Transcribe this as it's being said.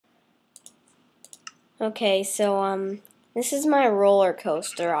Okay, so this is my roller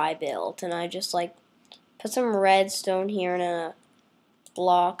coaster I built, and I just like put some redstone here and a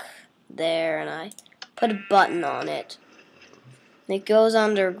block there, and I put a button on it. It goes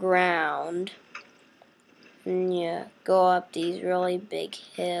underground, and you go up these really big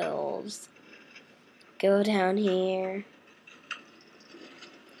hills. Go down here,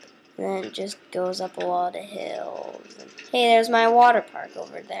 and then it just goes up a lot of hills. And, hey, there's my water park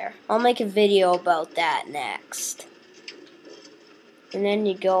over there. I'll make a video about that next. And then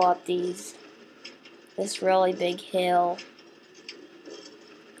you go up this really big hill.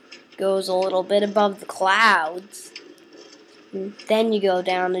 Goes a little bit above the clouds. And then you go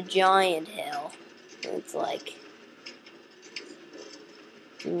down a giant hill. It's like,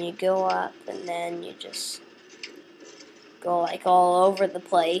 and you go up, and then you just go like all over the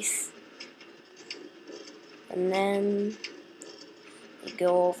place. And then you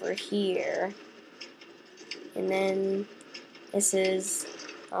go over here. And then this is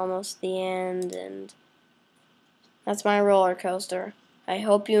almost the end, and that's my roller coaster. I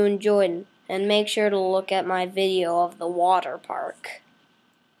hope you enjoyed, and make sure to look at my video of the water park.